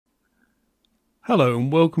Hello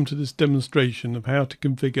and welcome to this demonstration of how to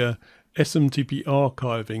configure SMTP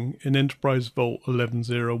Archiving in Enterprise Vault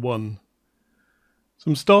 1101. So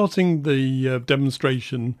I'm starting the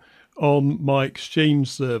demonstration on my Exchange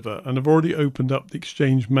server, and I've already opened up the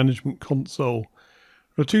Exchange Management Console.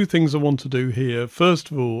 There are two things I want to do here. First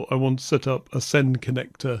of all, I want to set up a send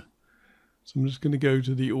connector. So I'm just going to go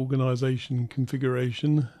to the organization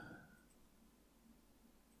configuration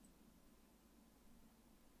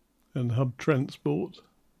and hub transport.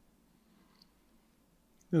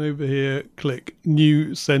 And over here, click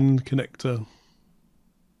New Send Connector.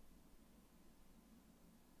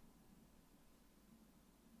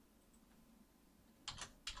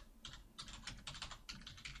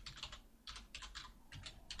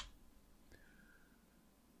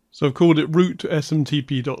 So I've called it root to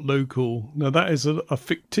smtp.local. Now that is a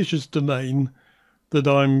fictitious domain that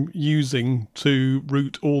I'm using to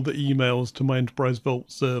route all the emails to my Enterprise Vault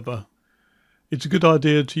server. It's a good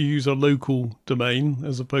idea to use a local domain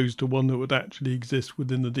as opposed to one that would actually exist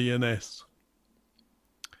within the DNS.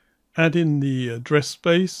 Add in the address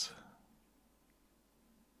space.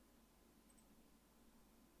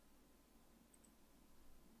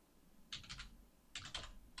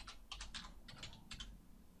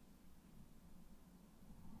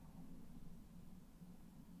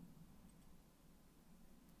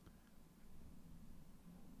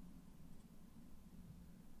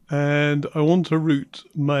 And I want to route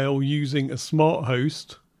mail using a smart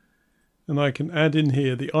host, and I can add in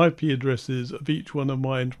here the IP addresses of each one of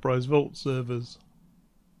my Enterprise Vault servers.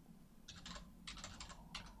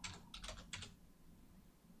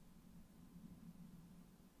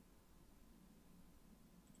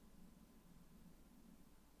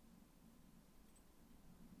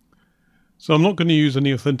 So I'm not going to use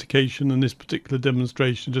any authentication in this particular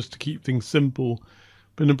demonstration, just to keep things simple.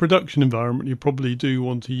 But in a production environment, you probably do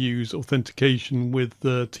want to use authentication with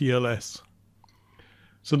the TLS.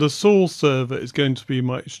 So the source server is going to be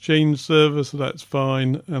my Exchange server, so that's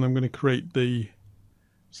fine. And I'm going to create the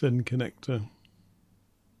send connector.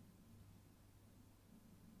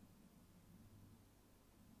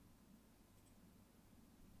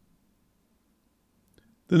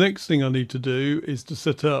 The next thing I need to do is to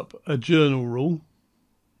set up a journal rule.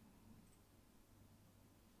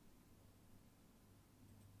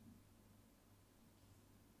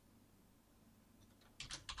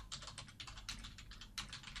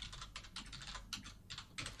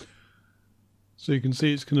 So you can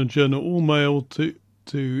see it's going to journal all mail to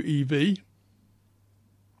EV.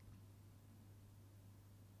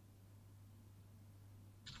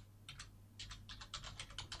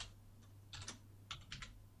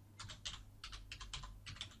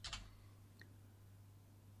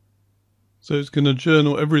 So it's going to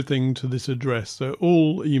journal everything to this address. So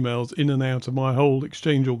all emails in and out of my whole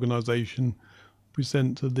Exchange organization will be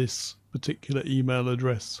sent to this particular email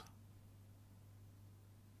address.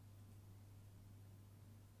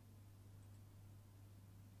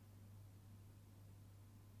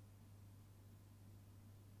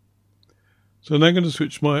 So now I'm going to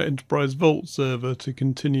switch my Enterprise Vault server to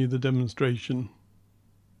continue the demonstration.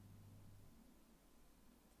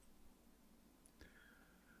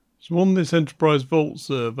 So on this Enterprise Vault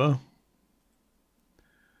server,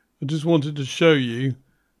 I just wanted to show you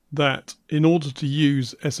that in order to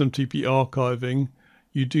use SMTP archiving,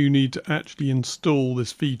 you do need to actually install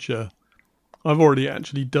this feature. I've already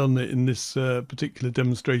actually done it in this particular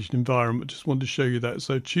demonstration environment. Just wanted to show you that.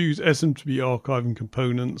 So choose SMTP archiving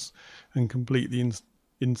components and complete the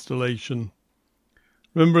installation.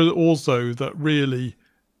 Remember also that really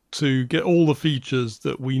to get all the features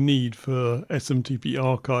that we need for SMTP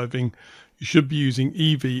archiving, you should be using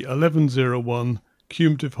EV 1101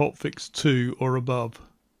 cumulative hotfix 2 or above.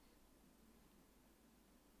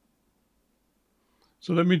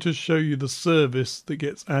 So let me just show you the service that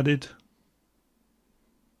gets added.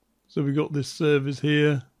 So we've got this service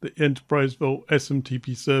here, the Enterprise Vault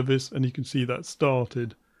SMTP service, and you can see that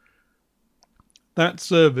started. That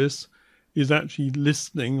service is actually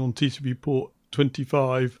listening on TCP port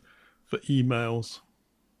 25 for emails.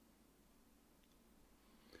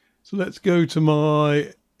 So let's go to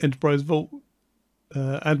my Enterprise Vault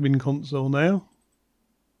admin console now.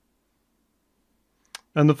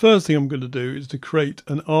 And the first thing I'm going to do is to create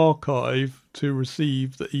an archive to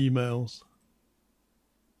receive the emails.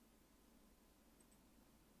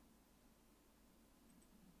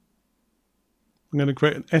 I'm going to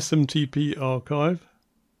create an SMTP archive.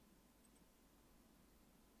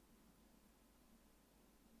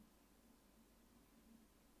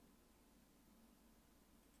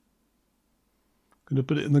 I'm going to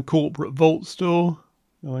put it in the corporate Vault store,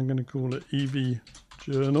 and I'm going to call it EV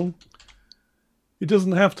Journal. It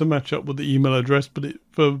doesn't have to match up with the email address, but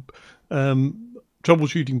for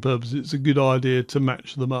troubleshooting purposes, it's a good idea to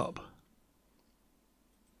match them up.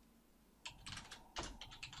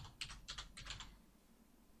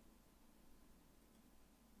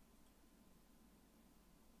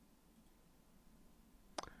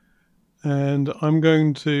 And I'm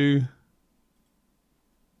going to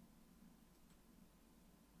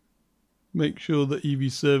make sure that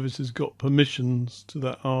EV Service has got permissions to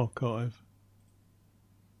that archive.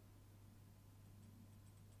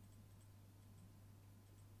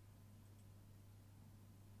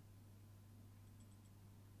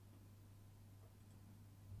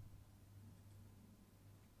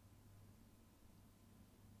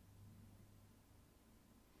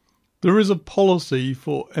 There is a policy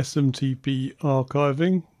for SMTP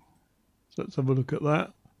archiving. So let's have a look at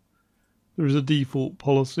that. There is a default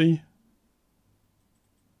policy.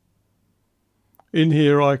 In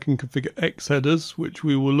here I can configure X headers, which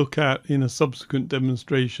we will look at in a subsequent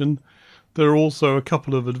demonstration. There are also a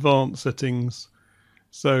couple of advanced settings.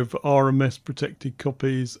 So for RMS protected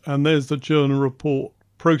copies, and there's the journal report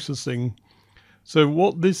processing. So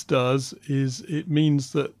what this does is it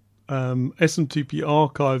means that SMTP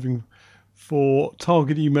archiving for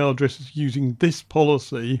target email addresses using this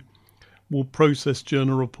policy will process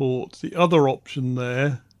journal reports. The other option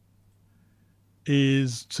there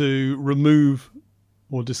is to remove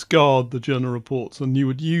or discard the journal reports, and you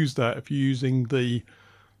would use that if you're using the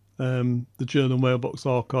journal mailbox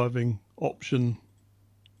archiving option.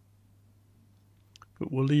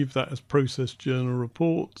 But we'll leave that as process journal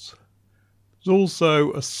reports. There's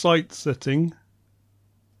also a site setting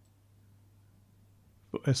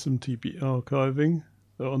for SMTP archiving,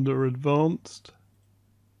 so under advanced.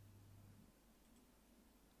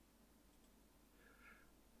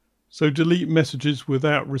 So delete messages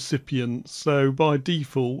without recipients. So by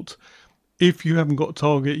default, if you haven't got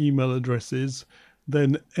target email addresses,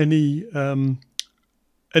 then any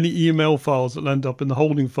email files that land up in the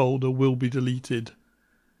holding folder will be deleted.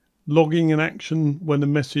 Logging an action when a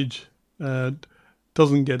message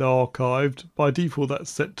doesn't get archived, by default that's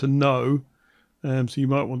set to no, so you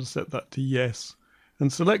might want to set that to yes.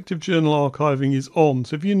 And selective journal archiving is on,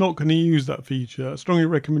 so if you're not going to use that feature, I strongly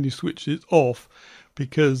recommend you switch it off,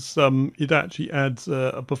 because it actually adds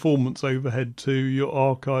a performance overhead to your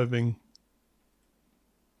archiving.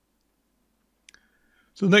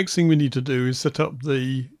 So the next thing we need to do is set up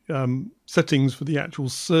the settings for the actual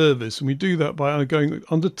service, and we do that by going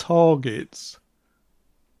under targets,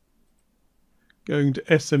 going to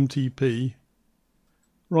SMTP,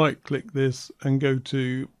 right click this and go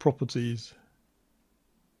to properties.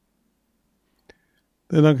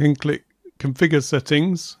 Then I can click configure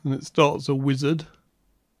settings and it starts a wizard.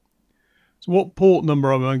 So what port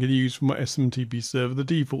number am I going to use for my SMTP server? The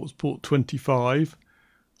default is port 25.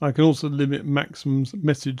 I can also limit maximum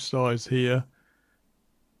message size here.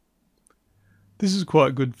 This is quite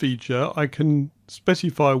a good feature. I can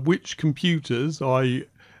specify which computers, i.e.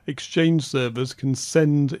 Exchange servers, can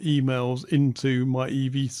send emails into my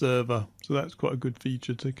EV server. So that's quite a good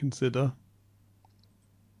feature to consider.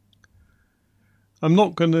 I'm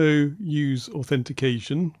not going to use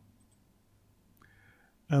authentication,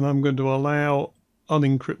 and I'm going to allow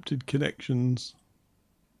unencrypted connections.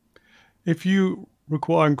 If you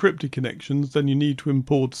require encrypted connections, then you need to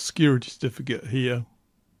import a security certificate here.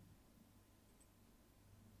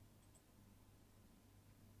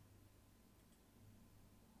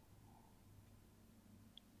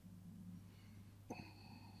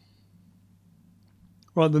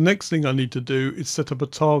 Right, the next thing I need to do is set up a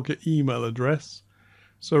target email address.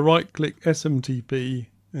 So right click SMTP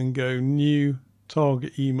and go new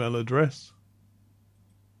target email address.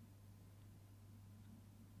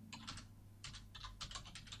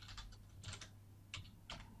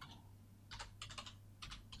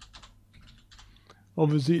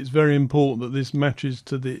 Obviously it's very important that this matches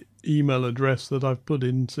to the email address that I've put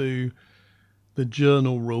into the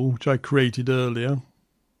journal rule, which I created earlier.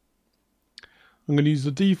 I'm going to use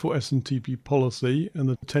the default SMTP policy and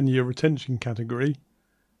the 10-year retention category,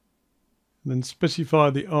 and then specify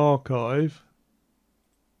the archive.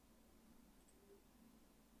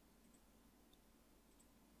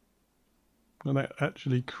 And that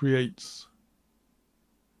actually creates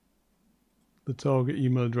the target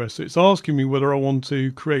email address. So it's asking me whether I want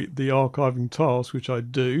to create the archiving task, which I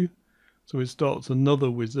do. So it starts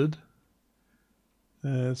another wizard.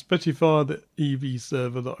 Specify the EV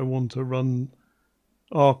server that I want to run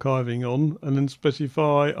archiving on, and then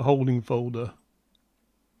specify a holding folder.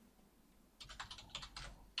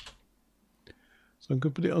 So I'm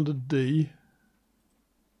going to put it under D.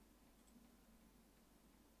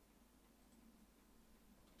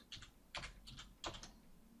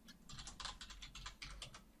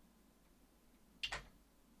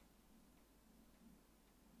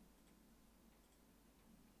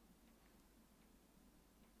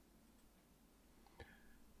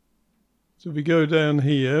 So if we go down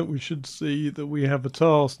here, we should see that we have a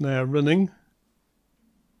task now running.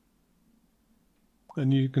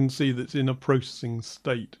 And you can see that it's in a processing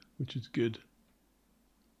state, which is good.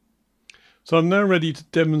 So I'm now ready to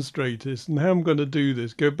demonstrate this. And how I'm going to do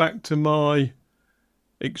this, go back to my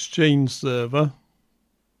Exchange server.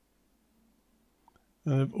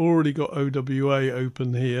 And I've already got OWA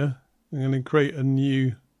open here. I'm going to create a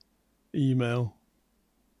new email.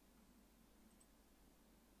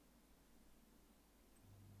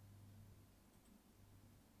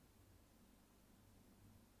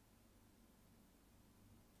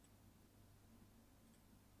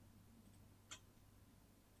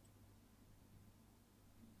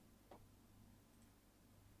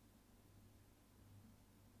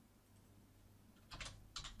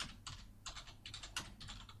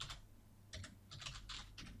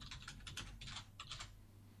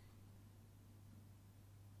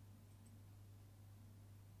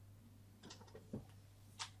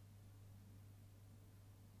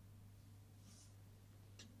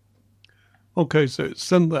 Okay, so it's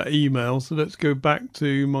sent that email, so let's go back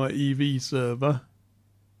to my EV server.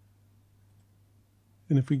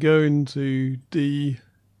 And if we go into the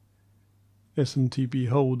SMTP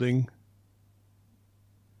holding,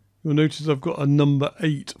 you'll notice I've got a number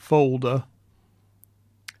 8 folder.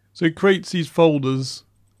 So it creates these folders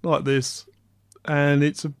like this, and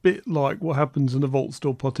it's a bit like what happens in a vault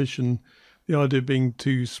store partition. The idea being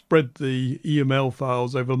to spread the EML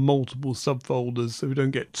files over multiple subfolders so we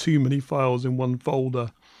don't get too many files in one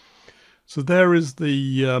folder. So there is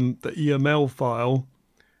the EML file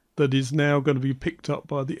that is now going to be picked up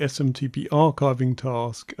by the SMTP archiving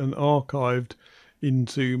task and archived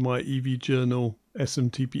into my EV journal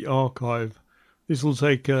SMTP archive. This will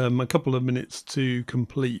take a couple of minutes to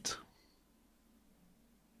complete.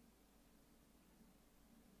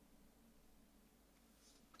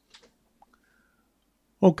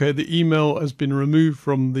 Okay, the email has been removed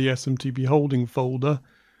from the SMTP holding folder,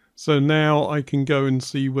 so now I can go and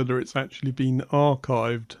see whether it's actually been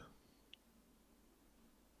archived.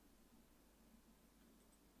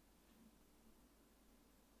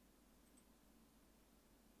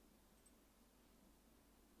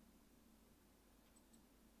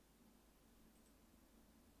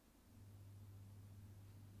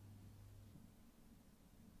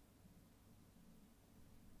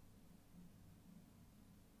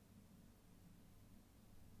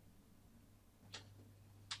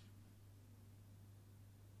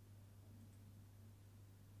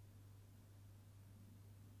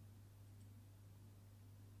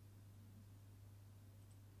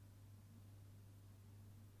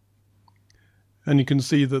 And you can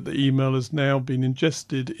see that the email has now been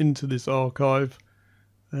ingested into this archive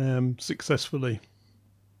successfully.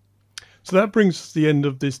 So that brings us to the end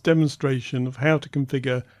of this demonstration of how to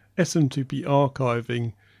configure SMTP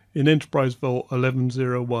archiving in Enterprise Vault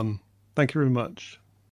 11.01. Thank you very much.